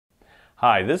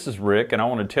Hi, this is Rick, and I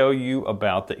want to tell you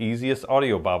about the easiest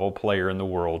audio Bible player in the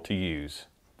world to use.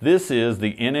 This is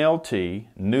the NLT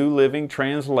New Living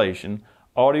Translation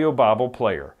audio Bible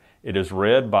player. It is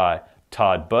read by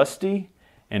Todd Busty,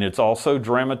 and it's also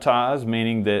dramatized,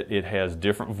 meaning that it has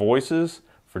different voices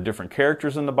for different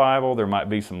characters in the Bible. There might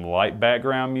be some light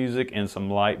background music and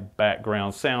some light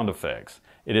background sound effects.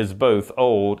 It is both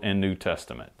Old and New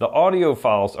Testament. The audio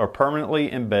files are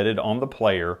permanently embedded on the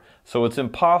player, so it's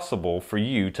impossible for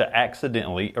you to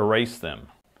accidentally erase them.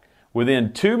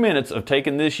 Within 2 minutes of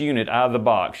taking this unit out of the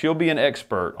box, you'll be an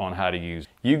expert on how to use it.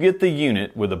 You get the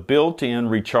unit with a built-in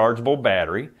rechargeable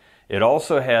battery. It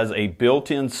also has a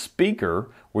built-in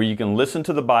speaker where you can listen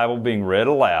to the Bible being read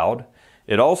aloud.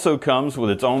 It also comes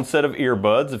with its own set of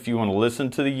earbuds if you want to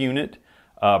listen to the unit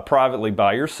privately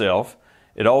by yourself.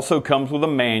 It also comes with a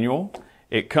manual.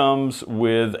 It comes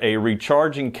with a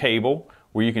recharging cable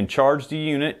where you can charge the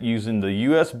unit using the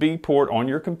USB port on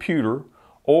your computer,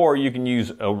 or you can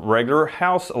use a regular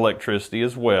house electricity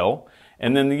as well.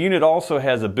 And then the unit also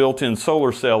has a built-in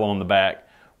solar cell on the back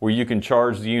where you can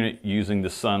charge the unit using the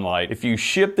sunlight. If you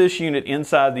ship this unit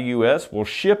inside the US, we'll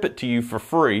ship it to you for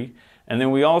free. And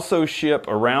then we also ship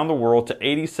around the world to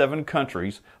 87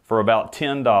 countries for about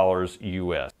 $10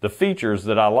 US. The features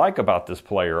that I like about this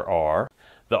player are: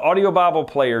 the audio Bible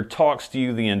player talks to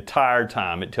you the entire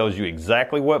time. It tells you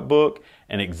exactly what book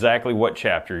and exactly what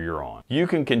chapter you're on. You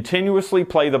can continuously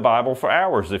play the Bible for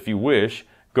hours if you wish,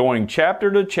 going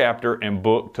chapter to chapter and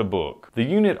book to book. The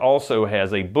unit also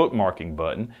has a bookmarking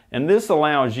button, and this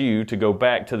allows you to go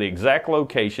back to the exact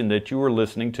location that you were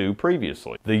listening to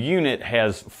previously. The unit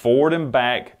has forward and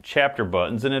back chapter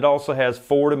buttons, and it also has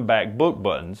forward and back book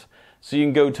buttons, so you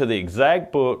can go to the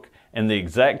exact book and the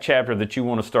exact chapter that you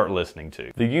want to start listening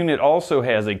to. The unit also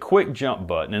has a quick jump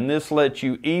button, and this lets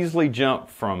you easily jump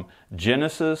from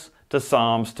Genesis to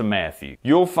Psalms to Matthew.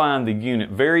 You'll find the unit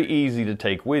very easy to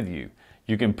take with you.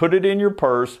 You can put it in your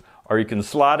purse, or you can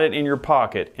slide it in your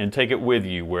pocket and take it with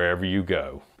you wherever you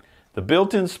go. The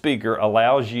built-in speaker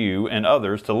allows you and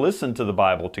others to listen to the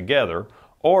Bible together,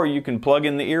 or you can plug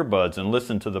in the earbuds and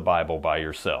listen to the Bible by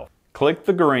yourself. Click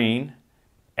the green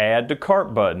Add to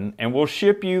Cart button, and we'll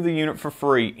ship you the unit for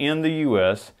free in the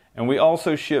US, and we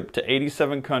also ship to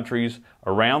 87 countries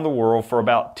around the world for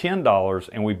about $10,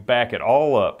 and we back it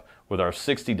all up with our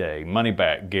 60-day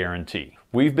money-back guarantee.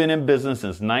 We've been in business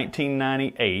since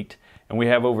 1998, and we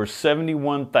have over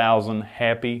 71,000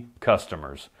 happy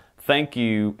customers. Thank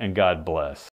you, and God bless.